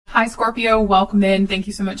Hi Scorpio, welcome in. Thank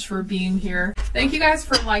you so much for being here. Thank you guys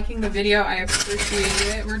for liking the video. I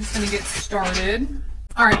appreciate it. We're just going to get started.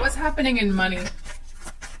 All right, what's happening in money?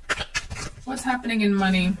 What's happening in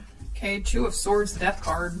money? Okay, Two of Swords, Death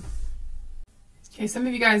card. Okay, some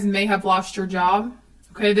of you guys may have lost your job.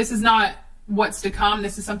 Okay, this is not what's to come.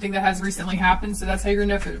 This is something that has recently happened, so that's how you're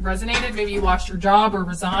going to know if it resonated. Maybe you lost your job or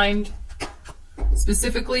resigned.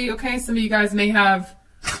 Specifically, okay, some of you guys may have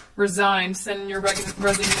resigned, send in your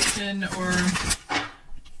resignation, or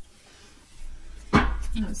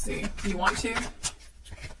let's see, do you want to?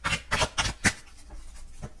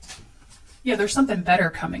 Yeah, there's something better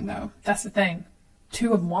coming though. That's the thing.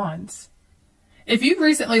 Two of Wands. If you've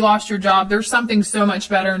recently lost your job, there's something so much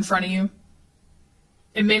better in front of you.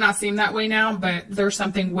 It may not seem that way now, but there's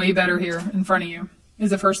something way better here in front of you,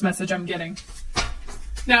 is the first message I'm getting.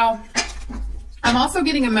 Now, I'm also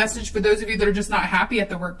getting a message for those of you that are just not happy at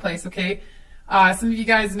the workplace, okay? Some of you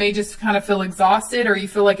guys may just kind of feel exhausted, or you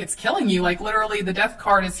feel like it's killing you. Like literally the Death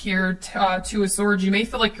card is here, Two of Swords. You may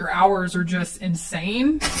feel like your hours are just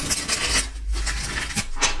insane.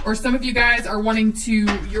 Or some of you guys are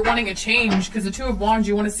you're wanting a change, because the Two of Wands,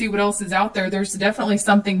 you want to see what else is out there. There's definitely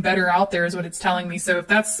something better out there is what it's telling me. So if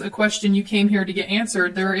that's a question you came here to get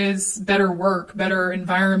answered, there is better work, better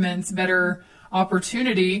environments, better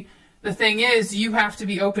opportunity. The thing is, you have to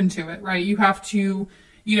be open to it, right? You have to,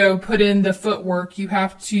 put in the footwork. You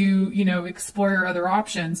have to, explore your other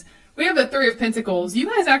options. We have the Three of Pentacles. You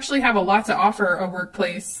guys actually have a lot to offer a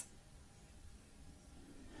workplace.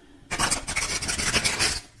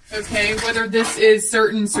 Okay, whether this is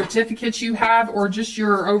certain certificates you have or just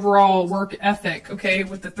your overall work ethic, okay,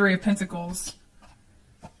 with the Three of Pentacles.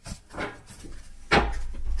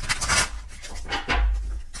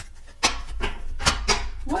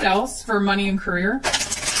 What else for money and career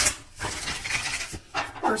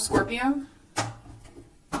for Scorpio?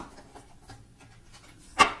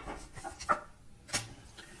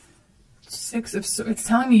 Six of Swords. It's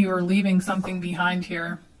telling me you are leaving something behind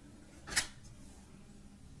here.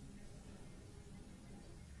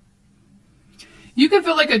 You could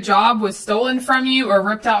feel like a job was stolen from you or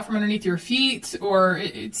ripped out from underneath your feet, or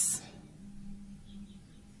it's...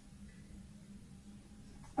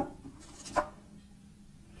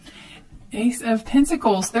 Ace of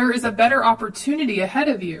Pentacles. There is a better opportunity ahead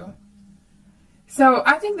of you. So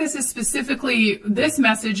I think this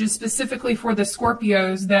message is specifically for the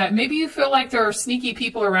Scorpios, that maybe you feel like there are sneaky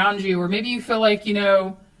people around you, or maybe you feel like,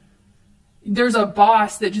 there's a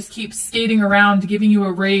boss that just keeps skating around giving you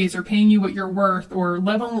a raise or paying you what you're worth, or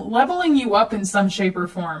leveling you up in some shape or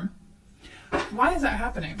form. Why is that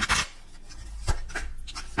happening?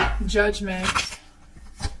 Judgment.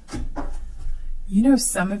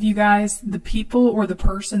 Some of you guys, the people or the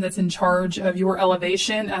person that's in charge of your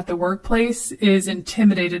elevation at the workplace is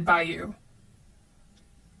intimidated by you.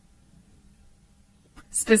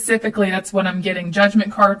 Specifically, that's what I'm getting.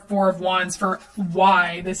 Judgment card, Four of Wands, for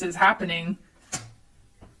why this is happening.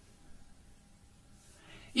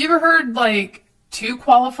 You ever heard, like, too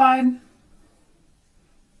qualified?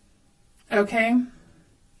 Okay.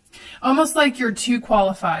 Almost like you're too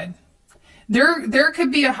qualified. There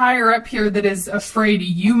could be a higher up here that is afraid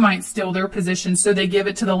you might steal their position, so they give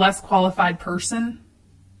it to the less qualified person.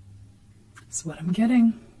 That's what I'm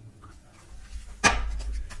getting.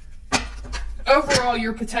 Overall,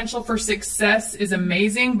 your potential for success is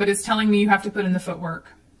amazing, but it's telling me you have to put in the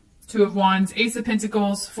footwork. Two of Wands, Ace of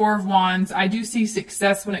Pentacles, Four of Wands. I do see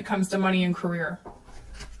success when it comes to money and career.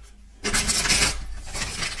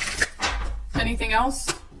 Anything else?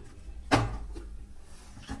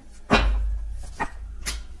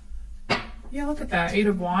 Yeah, look at that. Eight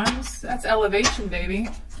of Wands. That's elevation, baby.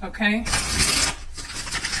 Okay.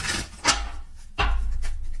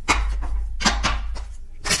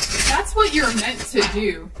 That's what you're meant to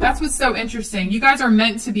do. That's what's so interesting. You guys are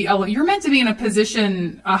meant to be, you're meant to be in a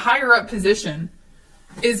position, a higher up position,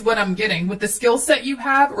 is what I'm getting. With the skill set you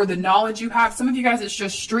have or the knowledge you have, some of you guys, it's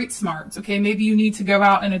just street smarts, okay? Maybe you need to go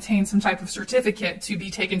out and attain some type of certificate to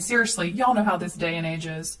be taken seriously. Y'all know how this day and age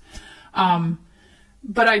is.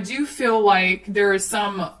 But I do feel like there is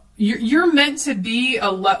you're meant to be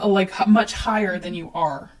like much higher than you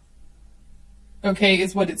are. Okay,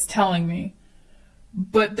 is what it's telling me.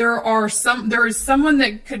 But there is someone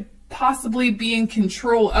that could possibly be in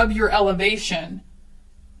control of your elevation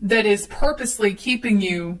that is purposely keeping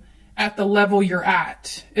you at the level you're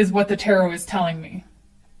at, is what the tarot is telling me.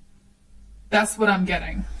 That's what I'm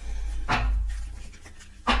getting.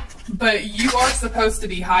 But you are supposed to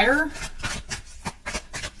be higher.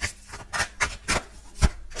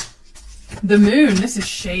 The Moon, this is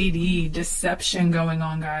shady deception going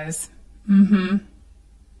on, guys.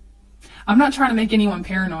 I'm not trying to make anyone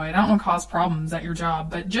paranoid. I don't want to cause problems at your job,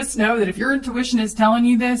 but just know that if your intuition is telling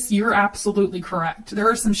you this, you're absolutely correct.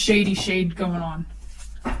 There is some shady shade going on.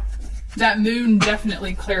 That moon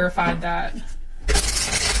definitely clarified that.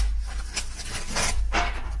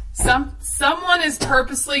 Someone is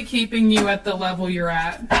purposely keeping you at the level you're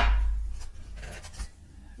at.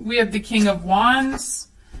 We have the King of Wands,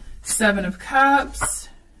 Seven of Cups,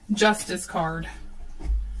 Justice card.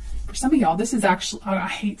 For some of y'all, this is actually, I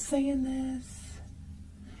hate saying this.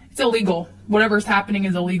 It's illegal. Whatever's happening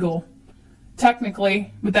is illegal.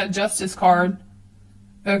 Technically, with that Justice card.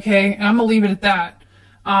 Okay, and I'm going to leave it at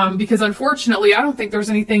that. Because unfortunately, I don't think there's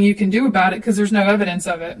anything you can do about it because there's no evidence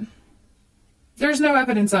of it. There's no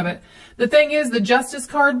evidence of it. The thing is, the Justice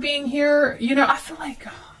card being here, you know, I feel like,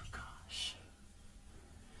 oh gosh.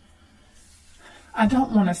 I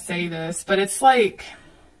don't want to say this, but it's like,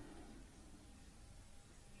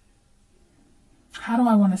 how do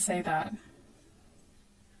I want to say that?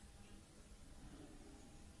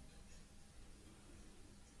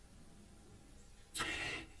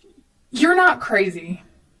 You're not crazy,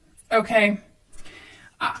 okay?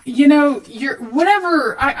 You know,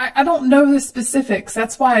 I don't know the specifics.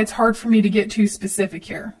 That's why it's hard for me to get too specific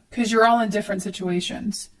here, because you're all in different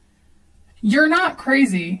situations. You're not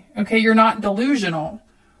crazy, okay? You're not delusional.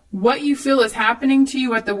 What you feel is happening to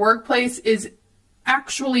you at the workplace is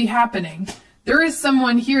actually happening. There is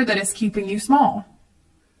someone here that is keeping you small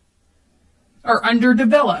or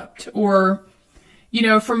underdeveloped, or, you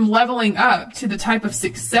know, from leveling up to the type of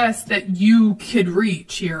success that you could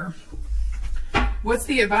reach here. What's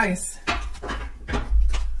the advice?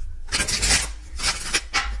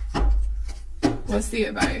 What's the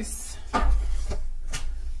advice?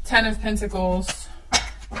 Ten of Pentacles.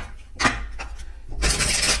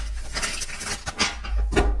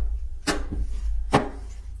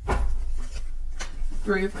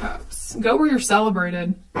 Three of Cups. Go where you're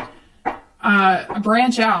celebrated.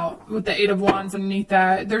 Branch out with the Eight of Wands underneath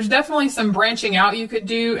that. There's definitely some branching out you could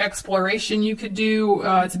do, exploration you could do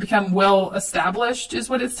to become well established is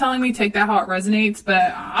what it's telling me. Take that how it resonates.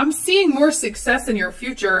 But I'm seeing more success in your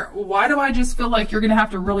future. Why do I just feel like you're going to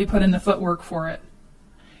have to really put in the footwork for it?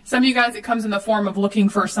 Some of you guys, it comes in the form of looking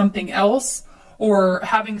for something else or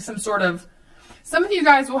having some of you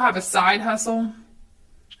guys will have a side hustle,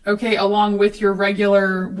 okay, along with your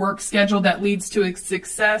regular work schedule that leads to a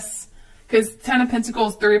success. Because Ten of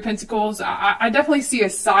Pentacles, Three of Pentacles, I definitely see a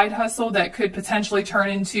side hustle that could potentially turn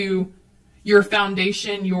into your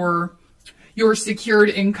foundation, your secured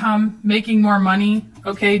income, making more money,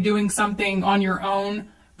 okay, doing something on your own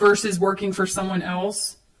versus working for someone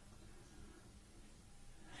else.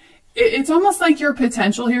 It's almost like your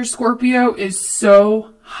potential here, Scorpio, is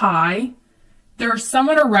so high. There's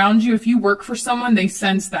someone around you, if you work for someone, they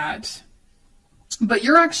sense that. But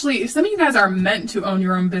you're actually, some of you guys are meant to own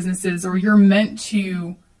your own businesses, or you're meant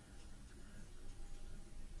to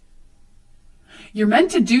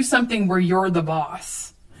do something where you're the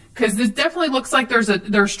boss. Because this definitely looks like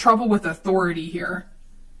there's trouble with authority here.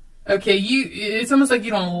 Okay, it's almost like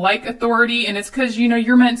you don't like authority, and it's because, you know,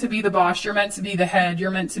 you're meant to be the boss, you're meant to be the head,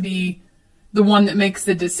 you're meant to be the one that makes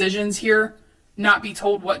the decisions here, not be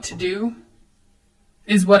told what to do,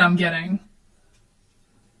 is what I'm getting.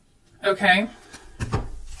 Okay.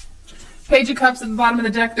 Page of Cups at the bottom of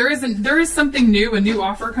the deck. There is something new, a new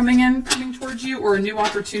offer coming towards you, or a new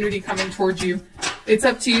opportunity coming towards you. It's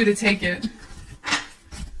up to you to take it.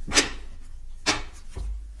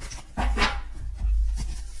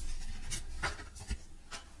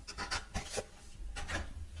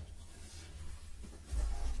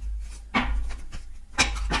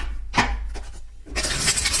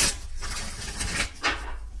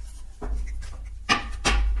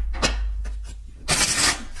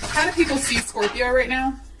 How do people see Scorpio right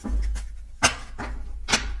now?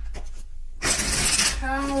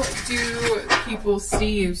 How do people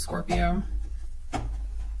see you, Scorpio?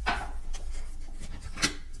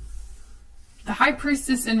 The High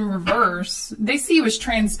Priestess in reverse. They see you as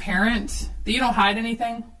transparent, that you don't hide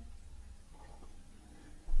anything.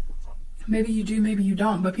 Maybe you do, maybe you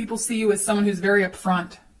don't, but people see you as someone who's very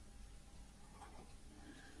upfront.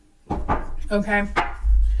 Okay.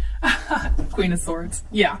 Queen of Swords.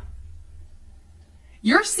 Yeah.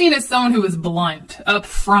 You're seen as someone who is blunt,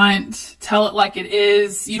 upfront, tell it like it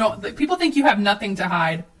is. People think you have nothing to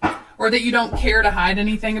hide, or that you don't care to hide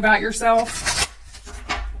anything about yourself.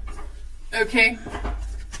 Okay.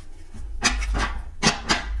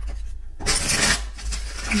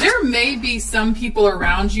 There may be some people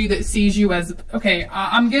around you that sees you as, okay,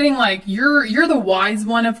 I'm getting like you're the wise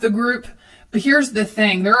one of the group, But here's the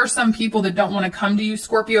thing. There are some people that don't want to come to you,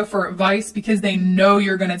 Scorpio, for advice because they know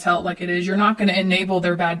you're going to tell it like it is. You're not going to enable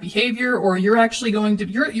their bad behavior, or you're actually going to,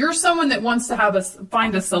 you're someone that wants to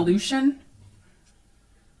find a solution.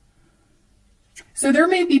 So there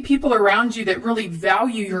may be people around you that really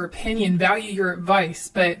value your opinion, value your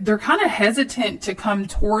advice, but they're kind of hesitant to come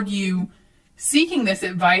toward you seeking this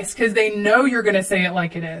advice because they know you're going to say it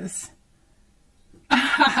like it is.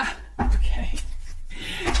 Okay.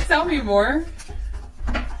 Tell me more.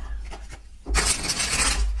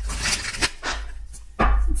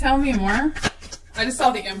 Tell me more. I just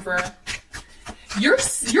saw the Emperor. You're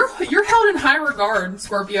held in high regard,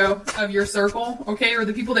 Scorpio, of your circle, okay, or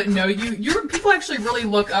the people that know you. People actually really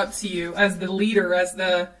look up to you as the leader, as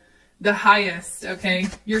the highest, okay?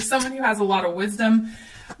 You're someone who has a lot of wisdom.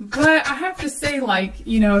 But I have to say, like,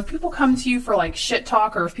 you know, if people come to you for like shit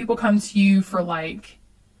talk, or if people come to you for like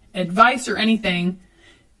advice or anything,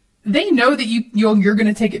 they know that you're going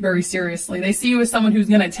to take it very seriously. They see you as someone who's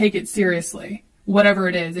going to take it seriously, whatever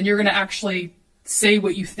it is, and you're going to actually say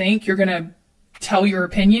what you think. You're going to tell your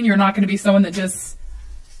opinion. You're not going to be someone that just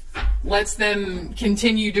lets them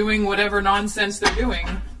continue doing whatever nonsense they're doing.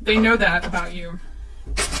 They know that about you.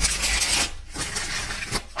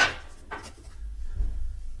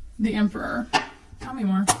 The Emperor. Tell me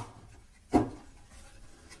more.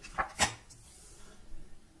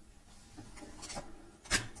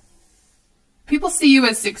 People see you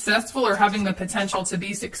as successful or having the potential to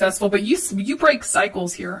be successful, but you break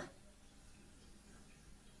cycles here.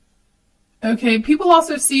 Okay, people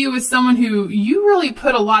also see you as someone who you really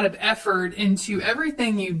put a lot of effort into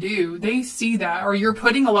everything you do. They see that, or you're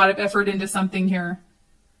putting a lot of effort into something here.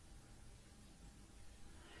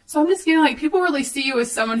 So I'm just getting like, people really see you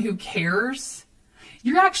as someone who cares.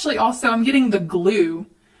 You're actually also, I'm getting the glue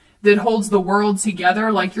that holds the world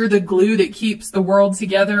together. Like you're the glue that keeps the world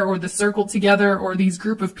together, or the circle together, or these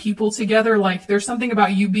group of people together. Like there's something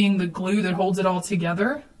about you being the glue that holds it all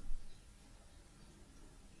together.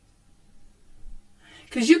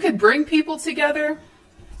 Because you could bring people together.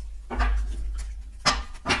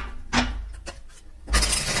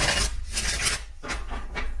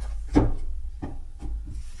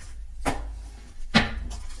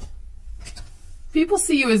 People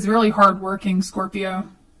see you as really hardworking, Scorpio.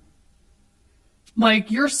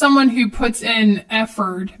 Like, you're someone who puts in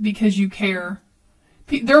effort because you care.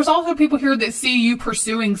 There's also people here that see you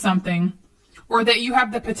pursuing something, or that you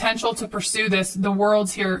have the potential to pursue this. The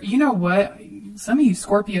world's here. You know what? Some of you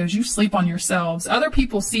Scorpios, you sleep on yourselves. Other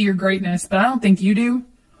people see your greatness, but I don't think you do,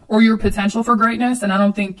 or your potential for greatness, and I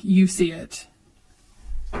don't think you see it.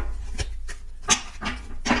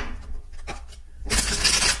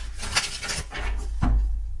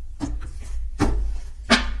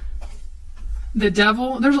 The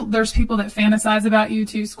Devil, there's people that fantasize about you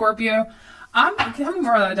too, Scorpio. Tell me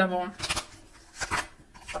more of that Devil.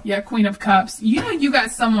 Yeah, Queen of Cups. You know you got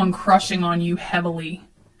someone crushing on you heavily.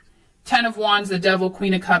 Ten of Wands, the Devil,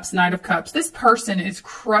 Queen of Cups, Knight of Cups. This person is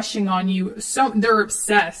crushing on you. So they're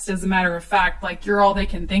obsessed, as a matter of fact. Like you're all they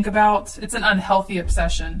can think about. It's an unhealthy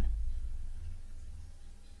obsession.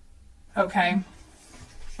 Okay.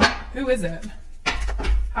 Who is it?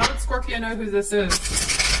 How would Scorpio know who this is?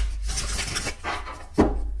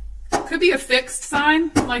 Could be a fixed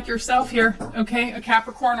sign like yourself here, okay? A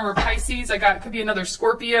Capricorn or a Pisces. Could be another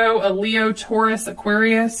Scorpio, a Leo, Taurus,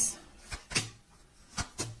 Aquarius.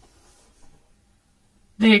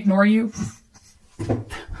 They ignore you.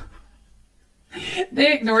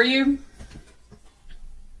 They ignore you.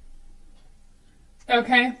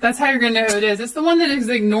 Okay, that's how you're going to know who it is. It's the one that is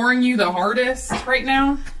ignoring you the hardest right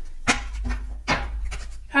now.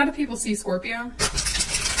 How do people see Scorpio?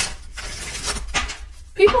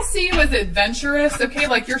 People see you as adventurous, okay?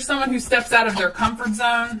 Like you're someone who steps out of their comfort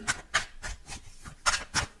zone.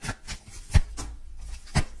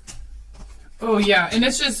 Oh yeah, and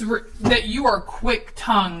it's just that you are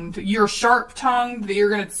quick-tongued. You're sharp-tongued. You're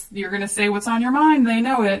gonna say what's on your mind. They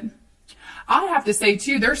know it. I have to say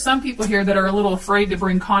too, there's some people here that are a little afraid to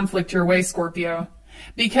bring conflict your way, Scorpio,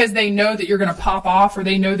 because they know that you're gonna pop off, or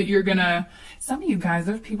they know that you're gonna. Some of you guys,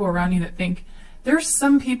 there's people around you that think. There's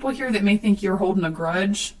some people here that may think you're holding a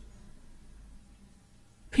grudge.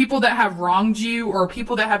 People that have wronged you, or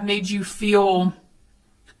people that have made you feel.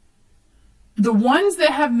 The ones that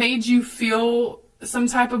have made you feel some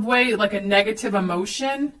type of way, like a negative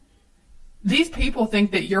emotion, these people think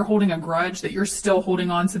that you're holding a grudge, that you're still holding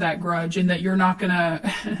on to that grudge, and that you're not going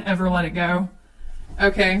to ever let it go.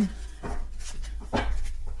 Okay.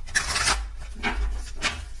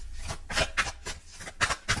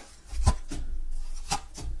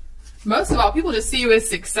 Most of all, people just see you as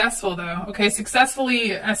successful, though. Okay,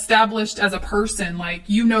 successfully established as a person, like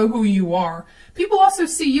you know who you are. People also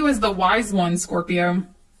see you as the wise one, Scorpio.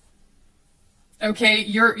 Okay,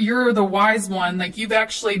 you're the wise one. Like you've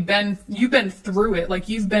been through it. Like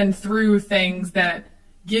you've been through things that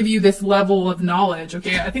give you this level of knowledge.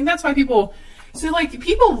 Okay, I think that's why people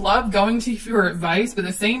love going to you for advice, but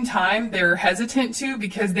at the same time they're hesitant to,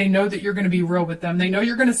 because they know that you're going to be real with them. They know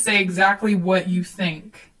you're going to say exactly what you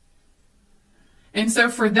think. And so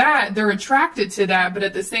for that, they're attracted to that, but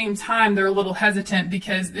at the same time, they're a little hesitant,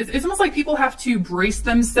 because it's almost like people have to brace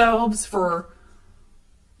themselves for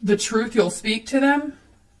the truth you'll speak to them,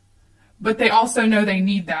 but they also know they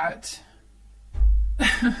need that.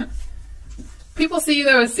 People see you,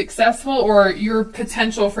 though, as successful, or your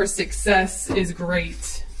potential for success is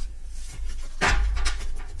great.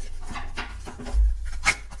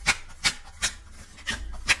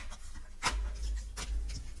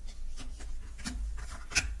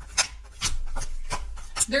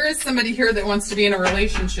 There is somebody here that wants to be in a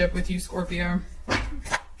relationship with you, Scorpio.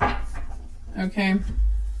 Okay.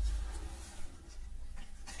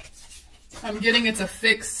 I'm getting it's a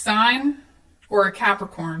fixed sign or a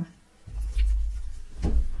Capricorn.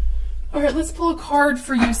 All right, let's pull a card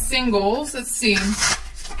for you singles. Let's see.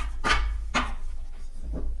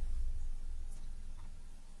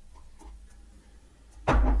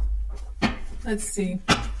 Let's see.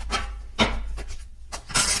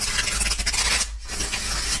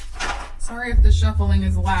 Sorry if the shuffling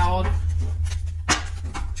is loud.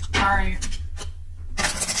 All right.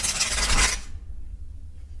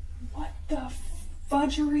 What the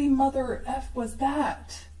fudgery mother F was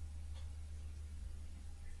that?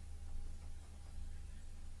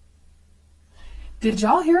 Did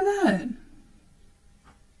y'all hear that?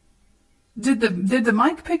 Did the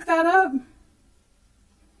mic pick that up?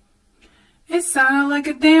 It sounded like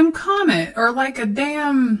a damn comet, or like a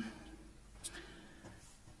damn...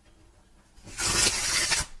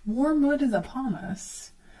 Wormwood is upon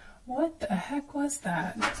us. What the heck was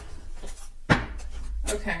that?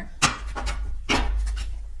 Okay.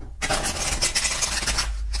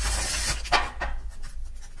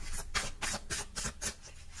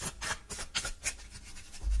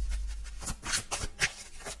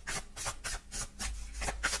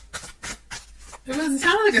 It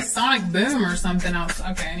sounded like a sonic boom or something else.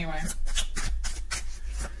 Okay, anyway.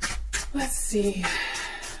 Let's see.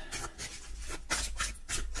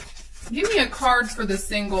 Give me a card for the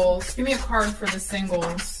singles. Give me a card for the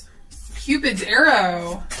singles. Cupid's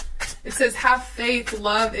arrow. It says, have faith,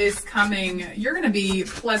 love is coming. You're going to be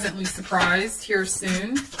pleasantly surprised here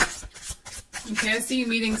soon. Okay, I see you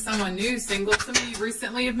meeting someone new, single. Some of you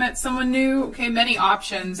recently have met someone new. Okay, many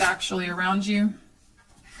options actually around you.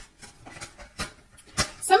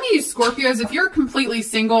 Some of you Scorpios, if you're completely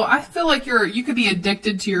single, I feel like you could be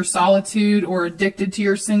addicted to your solitude or addicted to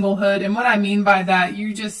your singlehood. And what I mean by that,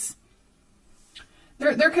 you just...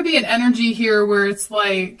 There could be an energy here where it's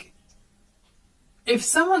like, if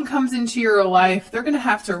someone comes into your life, they're going to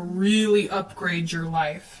have to really upgrade your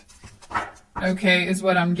life. Okay, is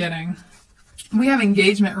what I'm getting. We have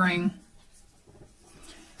engagement ring.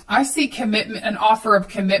 I see commitment, an offer of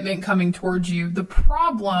commitment coming towards you. The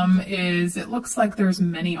problem is it looks like there's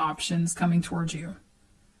many options coming towards you.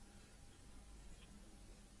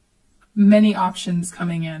 Many options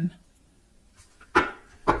coming in.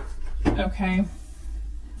 Okay.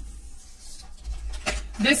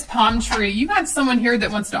 This palm tree, you got someone here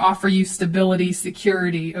that wants to offer you stability,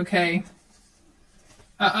 security, okay?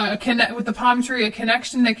 With the palm tree, a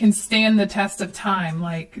connection that can stand the test of time.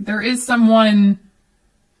 Like, there is someone,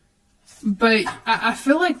 but I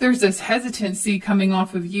feel like there's this hesitancy coming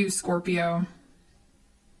off of you, Scorpio.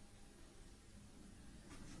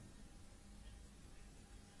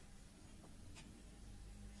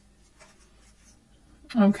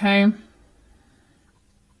 Okay.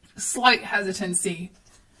 Slight hesitancy.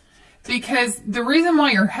 Because the reason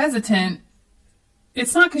why you're hesitant,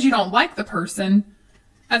 it's not because you don't like the person.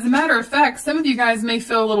 As a matter of fact, some of you guys may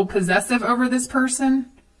feel a little possessive over this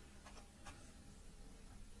person.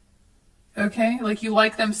 Okay, like you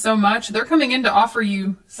like them so much. They're coming in to offer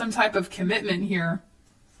you some type of commitment here.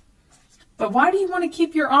 But why do you want to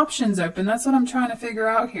keep your options open? That's what I'm trying to figure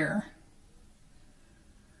out here.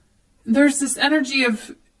 There's this energy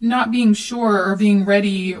of not being sure or being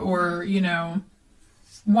ready or, you know,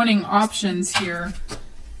 wanting options here.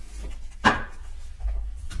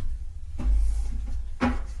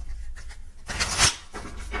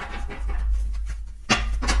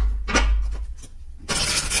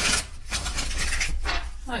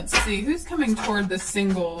 Let's see, who's coming toward the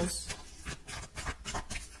singles?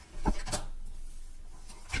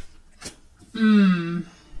 This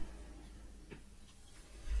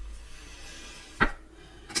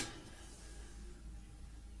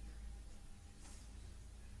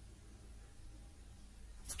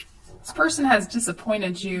person has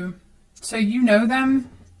disappointed you, so you know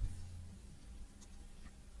them.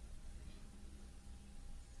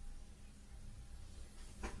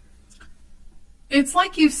 It's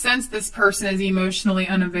like you sense this person is emotionally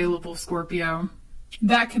unavailable, Scorpio.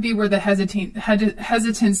 That could be where the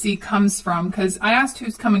hesitancy comes from, because I asked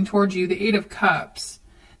who's coming towards you, the Eight of Cups.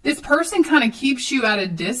 This person kind of keeps you at a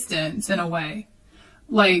distance in a way.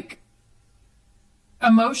 Like,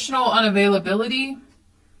 emotional unavailability.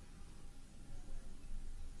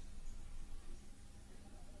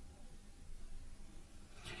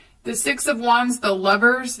 The Six of Wands, the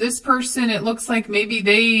Lovers. This person, it looks like maybe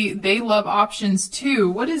they love options too.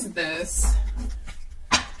 What is this?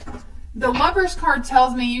 The Lovers card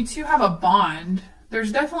tells me you two have a bond.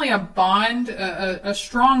 There's definitely a bond, a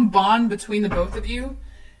strong bond between the both of you.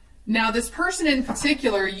 Now, this person in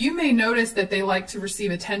particular, you may notice that they like to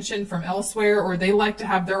receive attention from elsewhere, or they like to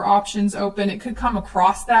have their options open. It could come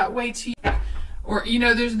across that way to you. Or, you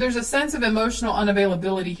know, there's a sense of emotional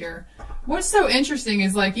unavailability here. What's so interesting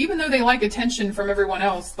is, like, even though they like attention from everyone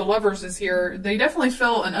else, the Lovers is here, they definitely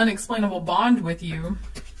feel an unexplainable bond with you.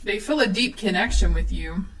 They feel a deep connection with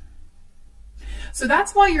you. So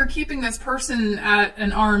that's why you're keeping this person at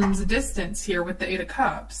an arm's distance here with the Eight of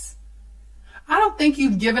Cups. I don't think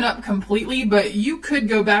you've given up completely, but you could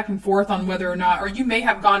go back and forth on whether or not, or you may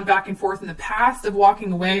have gone back and forth in the past of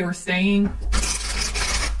walking away or staying.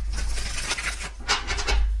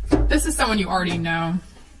 This is someone you already know.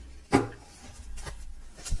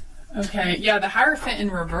 Okay, yeah, the Hierophant in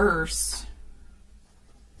reverse.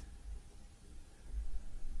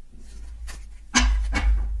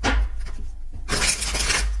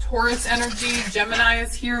 Taurus energy, Gemini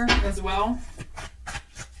is here as well.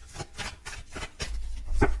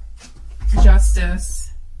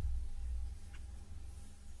 Justice.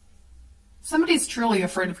 Somebody's truly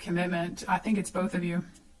afraid of commitment. I think it's both of you.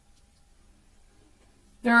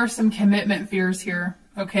 There are some commitment fears here.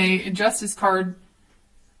 Okay, Justice card.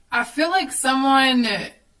 I feel like someone,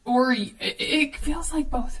 or it feels like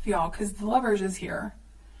both of y'all, because the Lovers is here.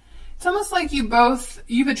 It's almost like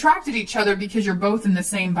you've attracted each other because you're both in the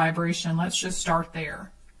same vibration. Let's just start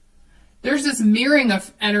there. There's this mirroring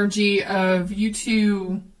of energy of you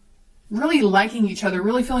two really liking each other,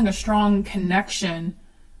 really feeling a strong connection,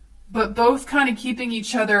 but both kind of keeping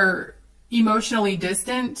each other emotionally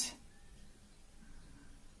distant.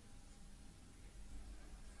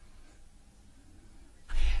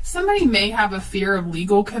 Somebody may have a fear of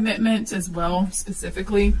legal commitment as well,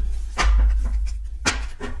 specifically.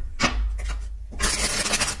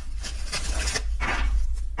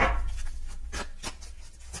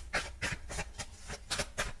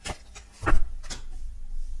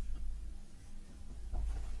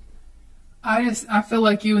 I feel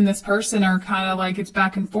like you and this person are kind of like it's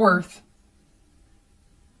back and forth.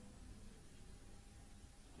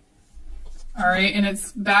 All right, and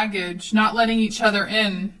it's baggage, not letting each other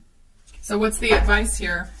in. So what's the advice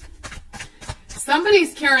here?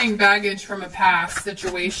 Somebody's carrying baggage from a past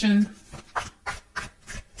situation,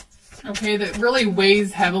 okay, that really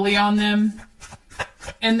weighs heavily on them.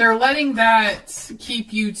 And they're letting that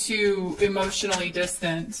keep you two emotionally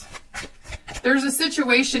distant. There's a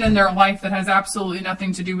situation in their life that has absolutely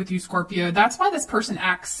nothing to do with you, Scorpio. That's why this person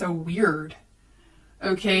acts so weird,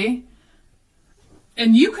 okay?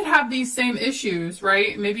 And you could have these same issues,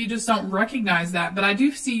 right? Maybe you just don't recognize that. But I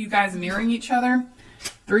do see you guys mirroring each other.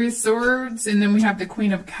 Three of Swords, and then we have the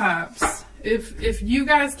Queen of Cups. If you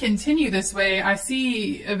guys continue this way, I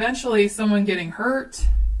see eventually someone getting hurt.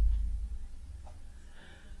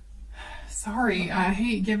 Sorry, I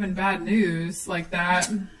hate giving bad news like that.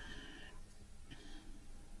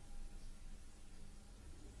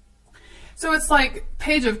 So it's like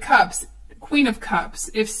Page of Cups, Queen of Cups.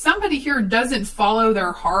 If somebody here doesn't follow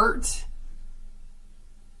their heart,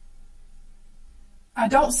 I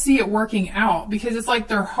don't see it working out, because it's like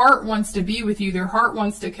their heart wants to be with you. Their heart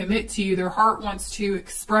wants to commit to you. Their heart wants to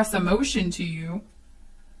express emotion to you.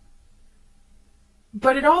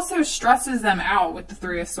 But it also stresses them out with the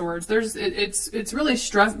Three of Swords. It's really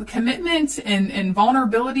stress. Commitment and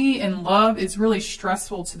vulnerability and love is really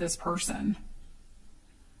stressful to this person.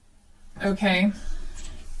 Okay.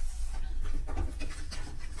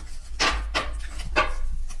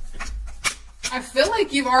 I feel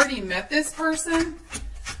like you've already met this person.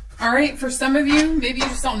 All right, for some of you, maybe you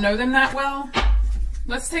just don't know them that well.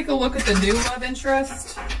 Let's take a look at the new love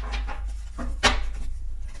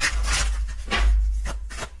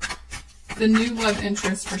the new love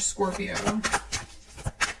interest for Scorpio?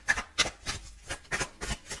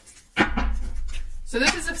 So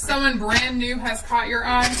this is if someone brand new has caught your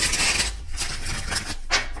eye.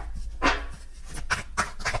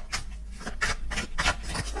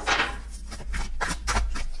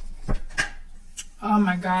 Oh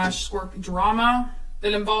my gosh, Scorpio, drama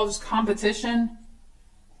that involves competition,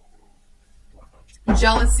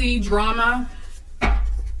 jealousy, drama.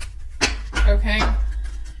 Okay.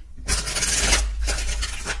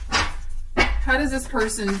 How does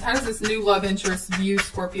this new love interest view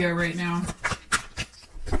Scorpio right now?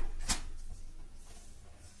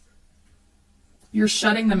 You're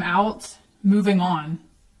shutting them out, moving on.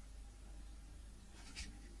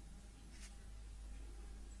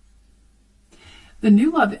 The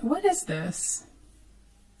new love, what is this?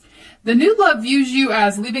 The new love views you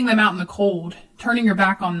as leaving them out in the cold, turning your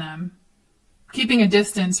back on them, keeping a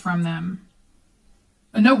distance from them.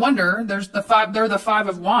 And no wonder they're the Five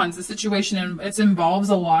of Wands. The situation, it involves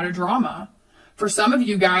a lot of drama. For some of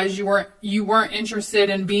you guys, you weren't interested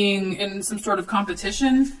in being in some sort of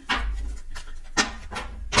competition.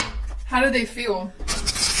 How do they feel?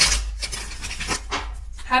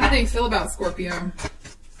 How do they feel about Scorpio?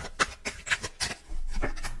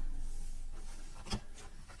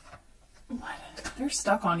 They're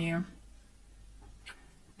stuck on you.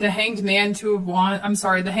 The Hanged Man, Two of Wands. I'm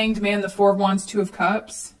sorry, the Hanged Man, the Four of Wands, Two of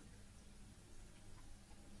Cups.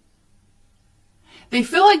 They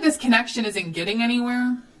feel like this connection isn't getting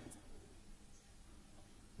anywhere.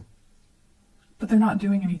 But they're not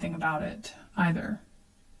doing anything about it either.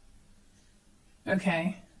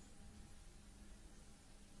 Okay.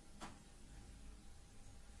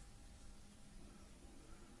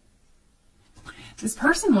 This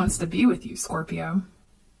person wants to be with you, Scorpio.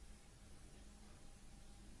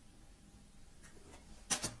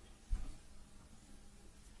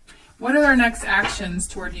 What are their next actions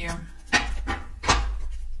toward you?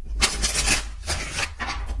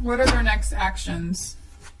 What are their next actions?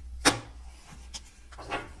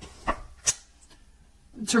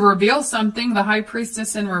 To reveal something, the High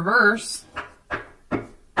Priestess in reverse.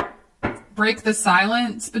 Break the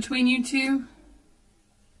silence between you two.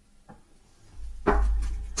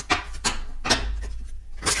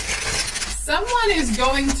 Someone is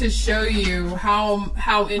going to show you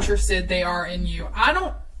how interested they are in you. I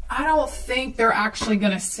don't think they're actually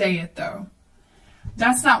going to say it though.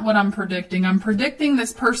 That's not what I'm predicting. I'm predicting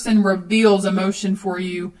this person reveals emotion for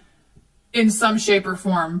you in some shape or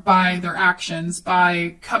form by their actions,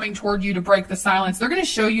 by coming toward you to break the silence. They're going to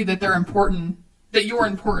show you that they're important, that you're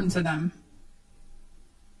important to them.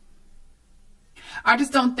 I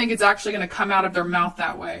just don't think it's actually going to come out of their mouth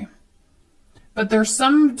that way. But there's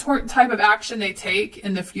some type of action they take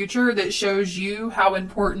in the future that shows you how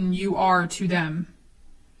important you are to them.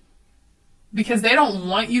 Because they don't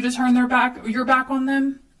want you to turn your back on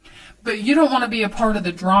them, but you don't want to be a part of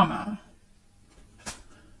the drama.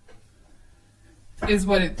 Is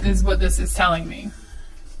what this is telling me.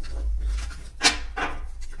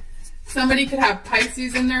 Somebody could have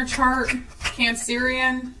Pisces in their chart,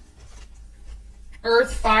 Cancerian,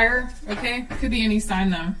 Earth, Fire. Okay, could be any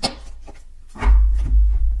sign though.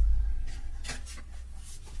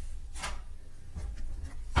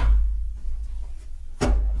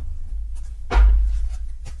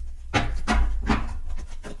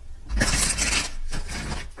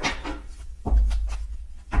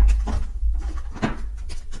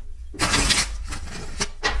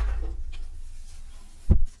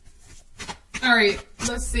 All right,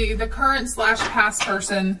 let's see. The current / past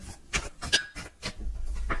person.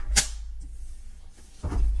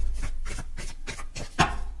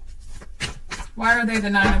 Why are they the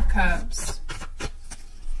Nine of Cups?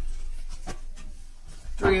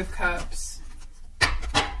 Three of Cups.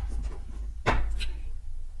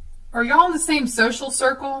 Are y'all in the same social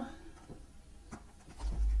circle?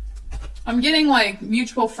 I'm getting like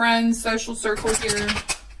mutual friends, social circle here.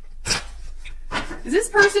 Does this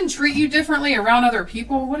person treat you differently around other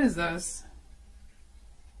people? What is this?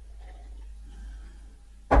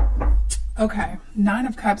 Okay, Nine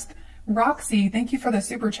of Cups. Roxy, thank you for the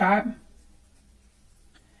super chat.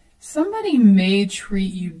 Somebody may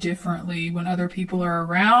treat you differently when other people are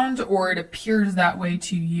around, or it appears that way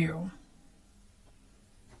to you.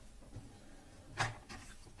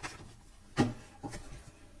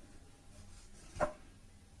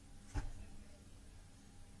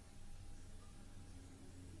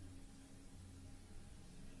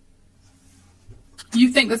 You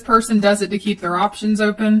think this person does it to keep their options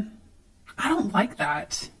open? I don't like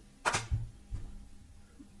that.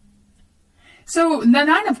 So the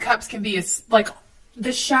Nine of Cups can be like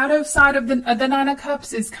The shadow side of the Nine of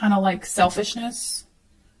Cups is kind of like selfishness.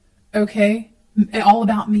 Okay? All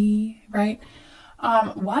about me, right?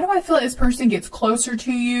 Why do I feel like this person gets closer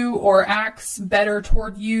to you or acts better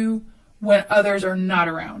toward you when others are not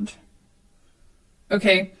around?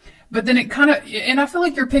 Okay? But then it kind of, and I feel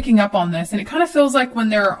like you're picking up on this, and it kind of feels like when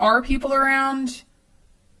there are people around,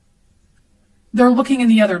 they're looking in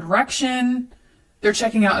the other direction. They're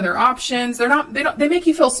checking out other options. They make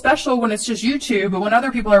you feel special when it's just you two, but when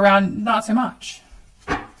other people are around, not so much.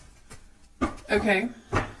 Okay.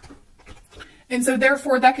 And so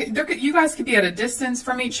therefore, you guys could be at a distance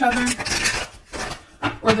from each other,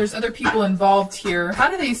 or there's other people involved here. How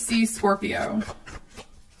do they see Scorpio?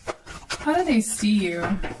 How do they see you?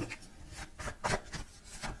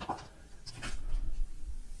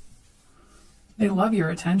 They love your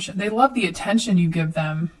attention. They love the attention you give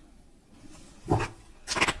them.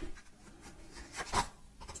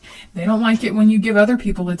 They don't like it when you give other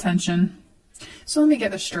people attention. So let me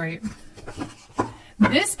get this straight.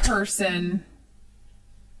 This person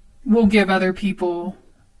will give other people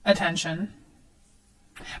attention,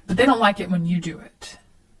 but they don't like it when you do it.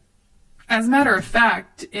 As a matter of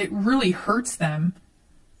fact, it really hurts them.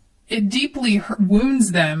 It deeply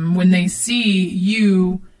wounds them when they see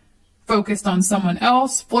you focused on someone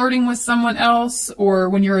else, flirting with someone else, or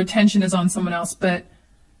when your attention is on someone else, but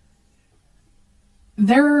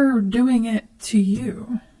they're doing it to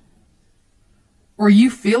you. Or you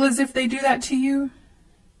feel as if they do that to you.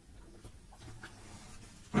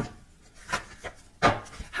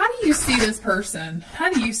 How do you see this person?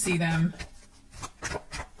 How do you see them?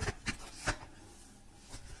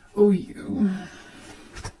 Oh, you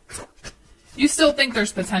still think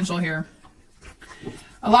there's potential here.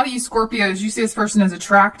 A lot of you Scorpios, you see this person as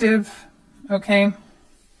attractive, okay?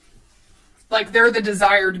 Like they're the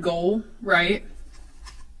desired goal, right?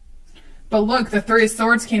 But look, the Three of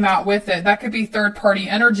Swords came out with it. That could be third-party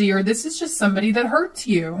energy, or this is just somebody that hurts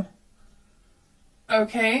you.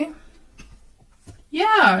 Okay?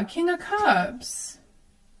 Yeah, King of Cups.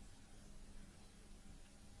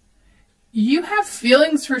 You have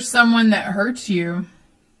feelings for someone that hurts you.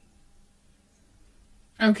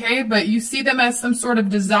 Okay, but you see them as some sort of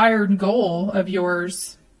desired goal of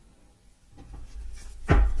yours.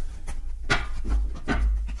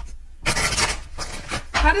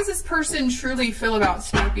 How does this person truly feel about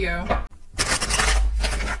Scorpio?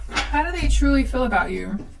 How do they truly feel about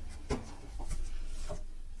you?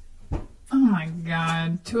 Oh my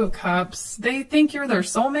God, Two of Cups. They think you're their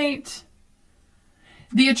soulmate.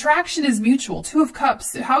 The attraction is mutual. Two of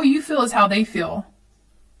Cups. How you feel is how they feel.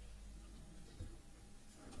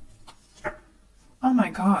 Oh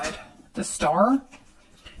my God, the Star.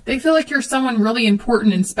 They feel like you're someone really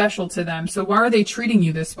important and special to them. So why are they treating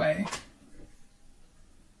you this way?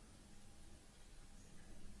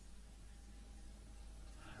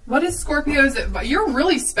 What is Scorpio's advice? You're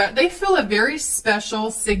really they feel a very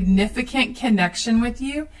special, significant connection with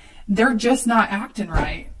you. They're just not acting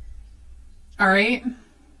right. All right?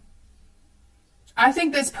 I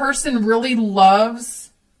think this person really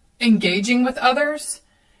loves engaging with others,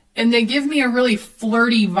 and they give me a really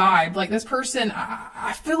flirty vibe. Like this person,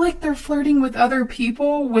 I feel like they're flirting with other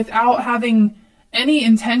people without having any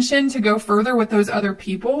intention to go further with those other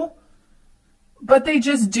people, but they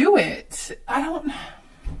just do it.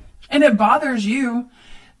 And it bothers you.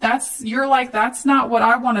 You're like, that's not what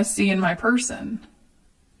I want to see in my person.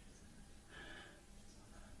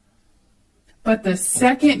 But the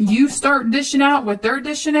second you start dishing out what they're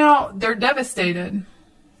dishing out, they're devastated.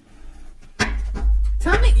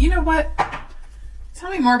 Tell me, you know what? Tell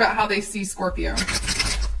me more about how they see Scorpio.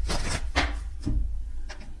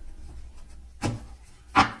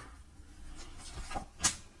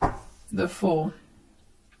 The Fool.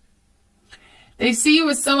 They see you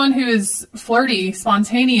as someone who is flirty,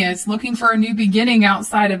 spontaneous, looking for a new beginning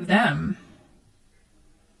outside of them.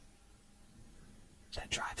 That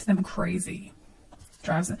drives them crazy.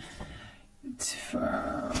 For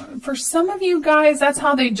some of you guys, that's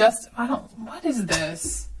how they what is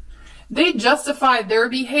this? They justify their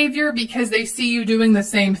behavior because they see you doing the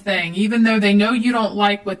same thing, even though they know you don't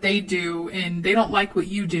like what they do and they don't like what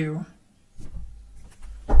you do.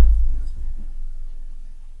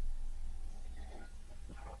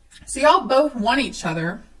 So y'all both want each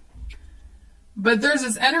other, but there's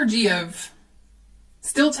this energy of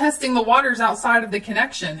still testing the waters outside of the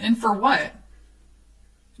connection. And for what?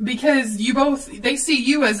 Because they see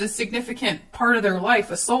you as a significant part of their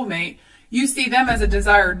life, a soulmate. You see them as a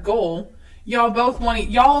desired goal. Y'all both want,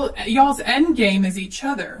 y'all's end game is each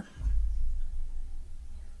other.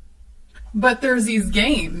 But there's these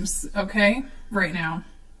games, okay, right now.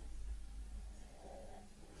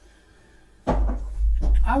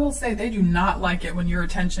 I will say they do not like it when your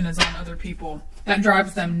attention is on other people. That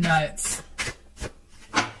drives them nuts.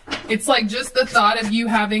 It's like just the thought of you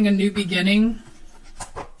having a new beginning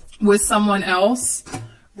with someone else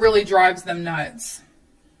really drives them nuts.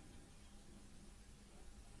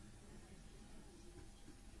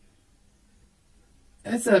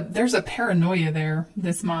 There's a paranoia there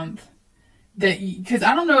this month, that because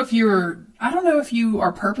I don't know if you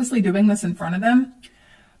are purposely doing this in front of them,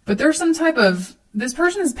 but there's some type of, this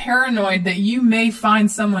person is paranoid that you may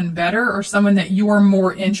find someone better, or someone that you're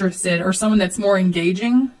more interested, or someone that's more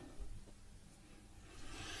engaging.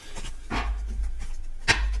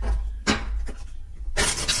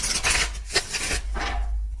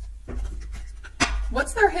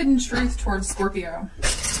 What's their hidden truth towards Scorpio?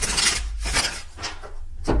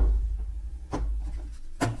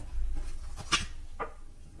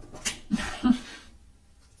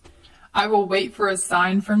 I will wait for a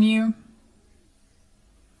sign from you.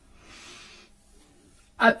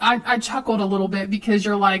 I chuckled a little bit because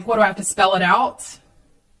you're like, what, do I have to spell it out?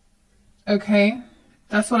 Okay,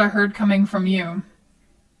 that's what I heard coming from you.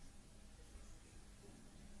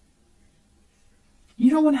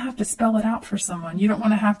 You don't want to have to spell it out for someone. You don't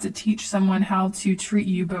want to have to teach someone how to treat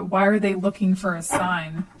you, but why are they looking for a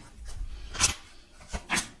sign?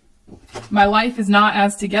 My life is not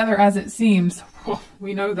as together as it seems. Oh,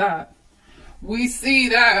 we know that. We see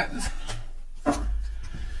that.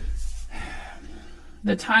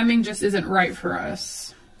 The timing just isn't right for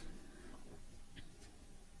us.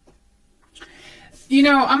 You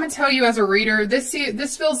know, I'm going to tell you as a reader,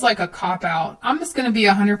 this feels like a cop-out. I'm just going to be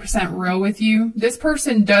 100% real with you. This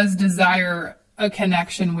person does desire a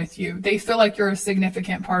connection with you. They feel like you're a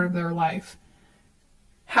significant part of their life.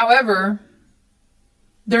 However,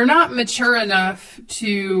 they're not mature enough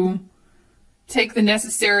to take the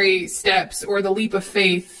necessary steps or the leap of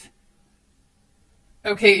faith.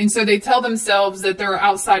 Okay, and so they tell themselves that there are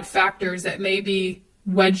outside factors that may be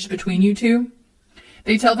wedged between you two.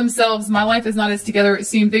 They tell themselves, my life is not as together it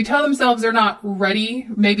seems. They tell themselves they're not ready,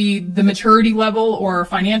 maybe the maturity level or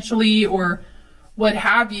financially or what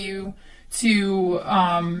have you,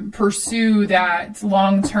 to pursue that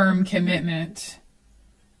long-term commitment.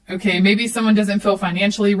 Okay, maybe someone doesn't feel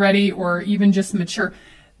financially ready or even just mature.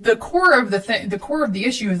 The core of the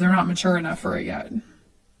issue is they're not mature enough for it yet.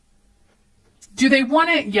 Do they want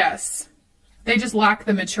it? Yes. They just lack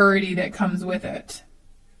the maturity that comes with it.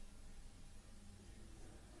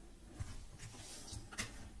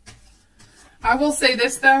 I will say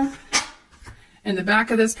this though. In the back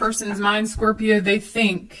of this person's mind, Scorpio, they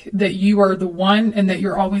think that you are the one and that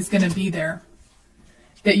you're always going to be there.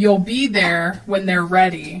 That you'll be there when they're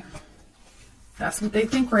ready. That's what they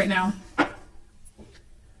think right now.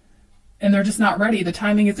 And they're just not ready. The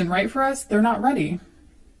timing isn't right for us. They're not ready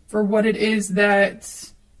for what it is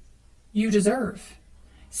that you deserve.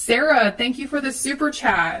 Sarah, thank you for the super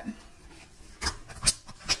chat.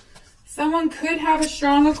 Someone could have a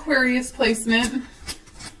strong Aquarius placement.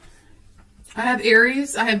 I have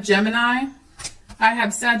Aries, I have Gemini, I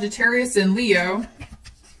have Sagittarius and Leo.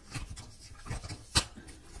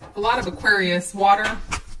 A lot of Aquarius, water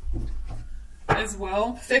as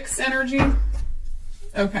well. Fixed energy.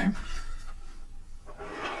 Okay.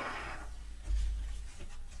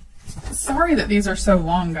 Sorry that these are so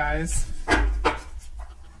long, guys.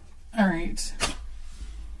 All right.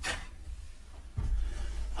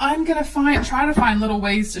 I'm going to try to find little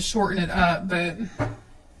ways to shorten it up, but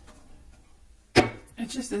it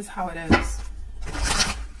just is how it is.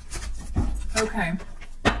 Okay.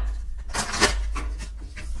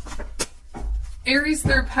 Aries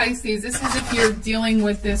through Pisces. This is if you're dealing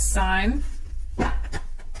with this sign.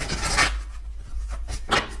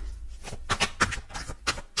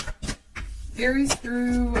 Aries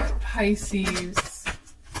through Pisces.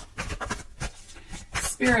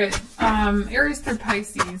 Spirit. Aries through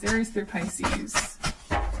Pisces. Aries through Pisces.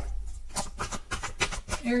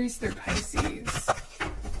 Aries through Pisces.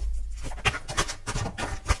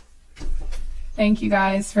 Thank you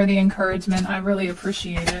guys for the encouragement. I really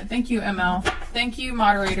appreciate it. Thank you, ML. Thank you,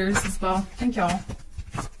 moderators, as well. Thank y'all.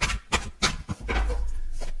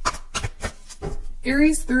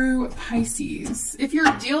 Aries through Pisces. If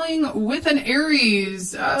you're dealing with an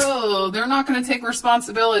Aries, oh, they're not going to take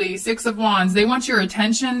responsibility. Six of Wands. They want your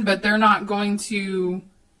attention, but they're not going to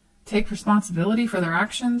take responsibility for their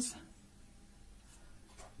actions.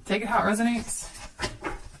 Take it how it resonates.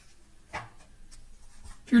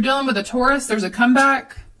 If you're dealing with a Taurus, there's a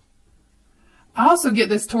comeback. I also get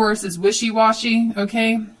this Taurus is wishy-washy,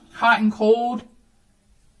 okay? Hot and cold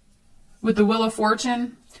with the Wheel of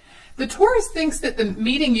Fortune. The Taurus thinks that the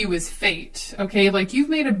meeting you is fate, okay? Like you've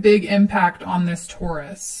made a big impact on this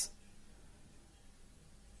Taurus.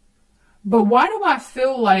 But why do I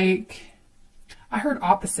feel like, I heard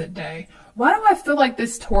opposite day. Why do I feel like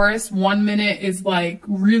this Taurus 1 minute is like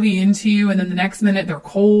really into you and then the next minute they're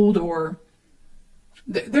cold, or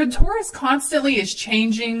the Taurus constantly is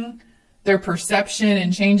changing their perception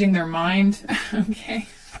and changing their mind, okay?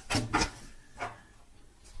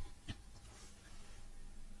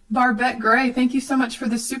 Barbette Gray, thank you so much for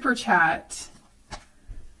the super chat.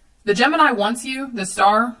 The Gemini wants you, the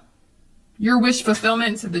star. Your wish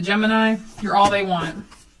fulfillment to the Gemini, you're all they want.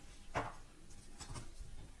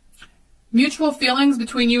 Mutual feelings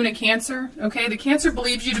between you and a Cancer, okay? The Cancer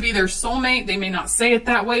believes you to be their soulmate. They may not say it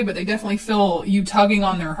that way, but they definitely feel you tugging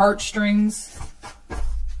on their heartstrings.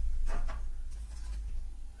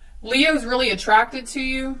 Leo's really attracted to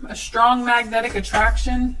you, a strong magnetic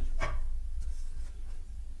attraction.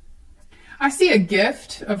 I see a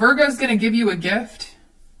gift. A Virgo's going to give you a gift.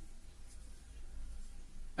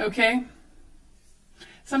 Okay?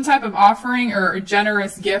 Some type of offering or a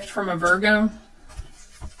generous gift from a Virgo.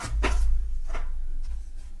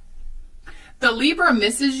 The Libra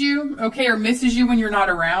misses you, okay, or misses you when you're not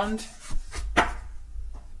around.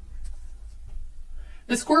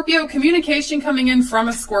 The Scorpio, communication coming in from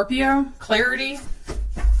a Scorpio, clarity.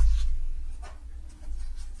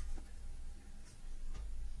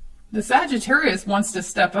 The Sagittarius wants to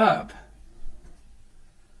step up.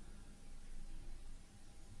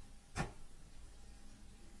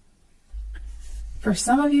 For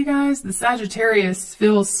some of you guys, the Sagittarius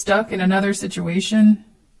feels stuck in another situation.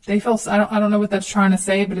 They feel, I don't know what that's trying to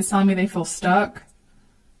say, but it's telling me they feel stuck,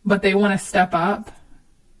 but they want to step up.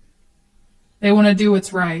 They want to do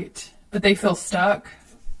what's right, but they feel stuck.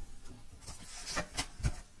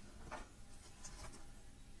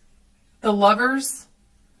 The Lovers,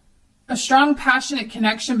 a strong, passionate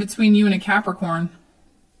connection between you and a Capricorn.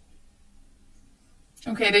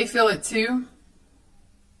 Okay, they feel it too.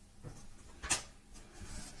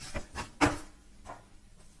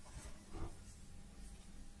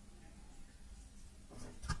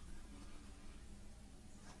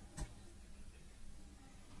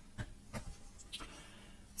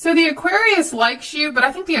 So the Aquarius likes you, but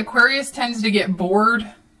I think the Aquarius tends to get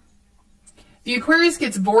bored. The Aquarius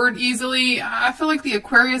gets bored easily. I feel like the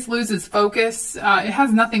Aquarius loses focus. It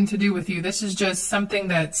has nothing to do with you. This is just something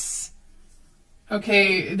that's,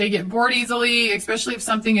 okay, they get bored easily, especially if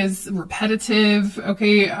something is repetitive.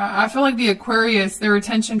 Okay, I feel like the Aquarius, their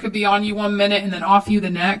attention could be on you 1 minute and then off you the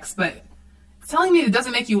next, but it's telling me that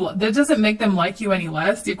doesn't make them like you any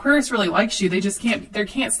less. The Aquarius really likes you. They just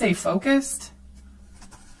can't stay focused.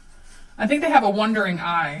 I think they have a wandering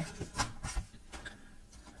eye.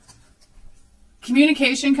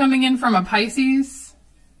 Communication coming in from a Pisces.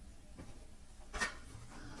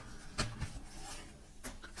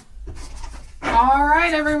 All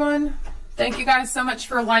right, everyone. Thank you guys so much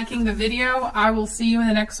for liking the video. I will see you in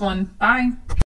the next one. Bye.